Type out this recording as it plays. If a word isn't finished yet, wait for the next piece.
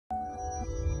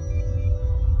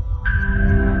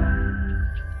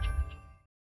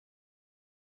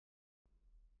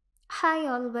Hi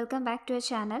all, welcome back to our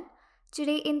channel.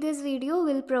 Today in this video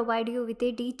we'll provide you with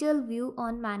a detailed view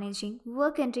on managing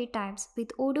work entry types with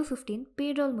Odoo 15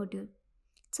 payroll module.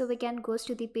 So we can go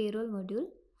to the payroll module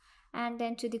and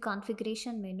then to the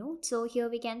configuration menu. So here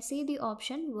we can see the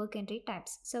option work entry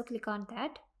types. So click on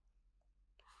that.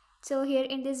 So here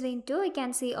in this window you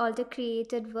can see all the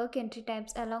created work entry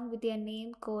types along with their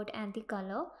name, code and the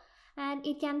color, and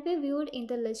it can be viewed in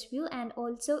the list view and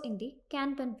also in the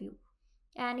Kanban view.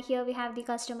 And here we have the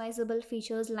customizable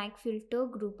features like filter,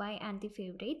 group by and the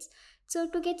favorites. So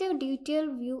to get a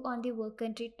detailed view on the work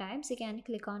entry types, you can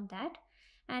click on that,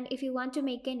 and if you want to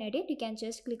make an edit you can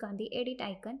just click on the edit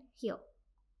icon here.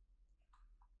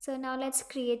 So now let's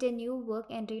create a new work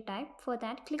entry type. For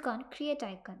that, click on create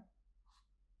icon.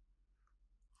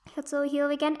 So here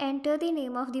we can enter the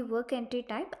name of the work entry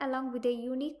type along with a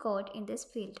unique code in this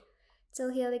field. So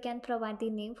here we can provide the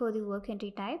name for the work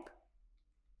entry type.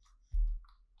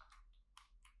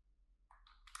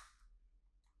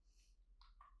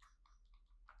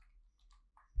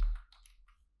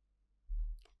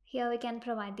 Here we can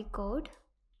provide the code.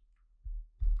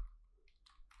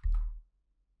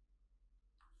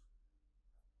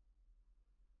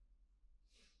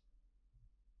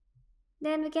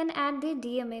 Then we can add the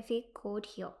DMFA code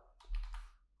here.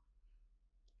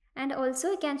 And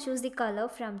also you can choose the color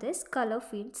from this color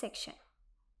field section.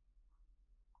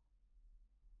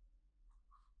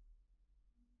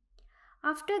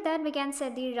 After that we can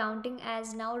set the rounding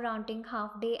as now rounding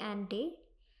half day and day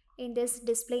in this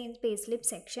display in payslip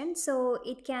section. So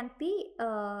it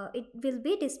will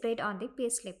be displayed on the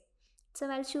payslip. So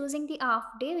while choosing the half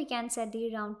day we can set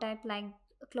the round type like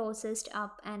closest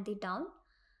up and the down.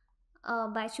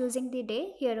 By choosing the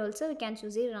day, here also we can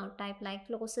choose the round type like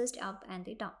closest up and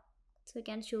the down. So we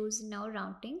can choose now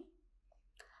rounding.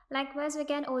 Likewise, we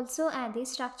can also add the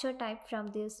structure type from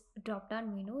this drop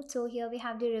down menu. So here we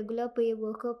have the regular pay,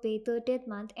 worker pay, 30th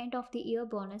month, end of the year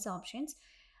bonus options.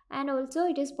 And also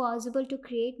it is possible to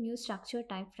create new structure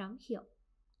type from here.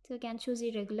 So you can choose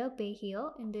the regular pay here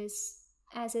in this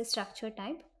as a structure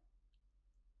type.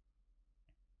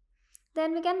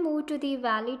 Then we can move to the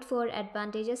valid for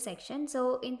advantages section.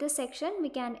 So in this section we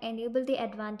can enable the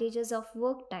advantages of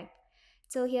work type.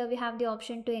 So here we have the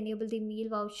option to enable the meal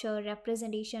voucher,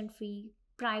 representation fee,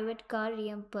 private car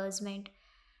reimbursement,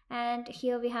 and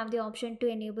here we have the option to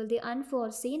enable the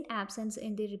unforeseen absence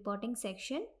in the reporting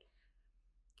section.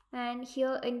 And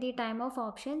here in the time off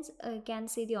options you can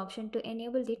see the option to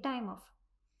enable the time off.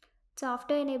 So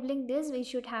after enabling this we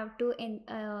should have to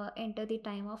enter the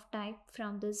time off type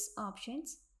from these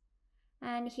options,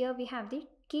 and here we have the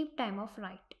keep time off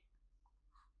right.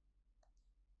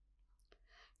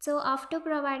 So after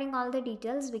providing all the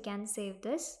details we can save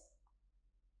this.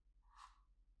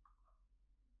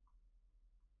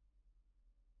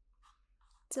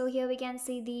 So here we can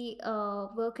see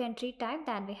the work entry type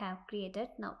that we have created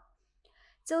now.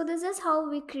 So this is how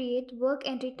we create work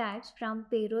entry types from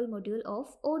payroll module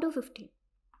of Odoo 15.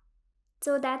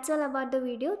 So that's all about the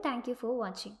video. Thank you for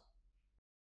watching.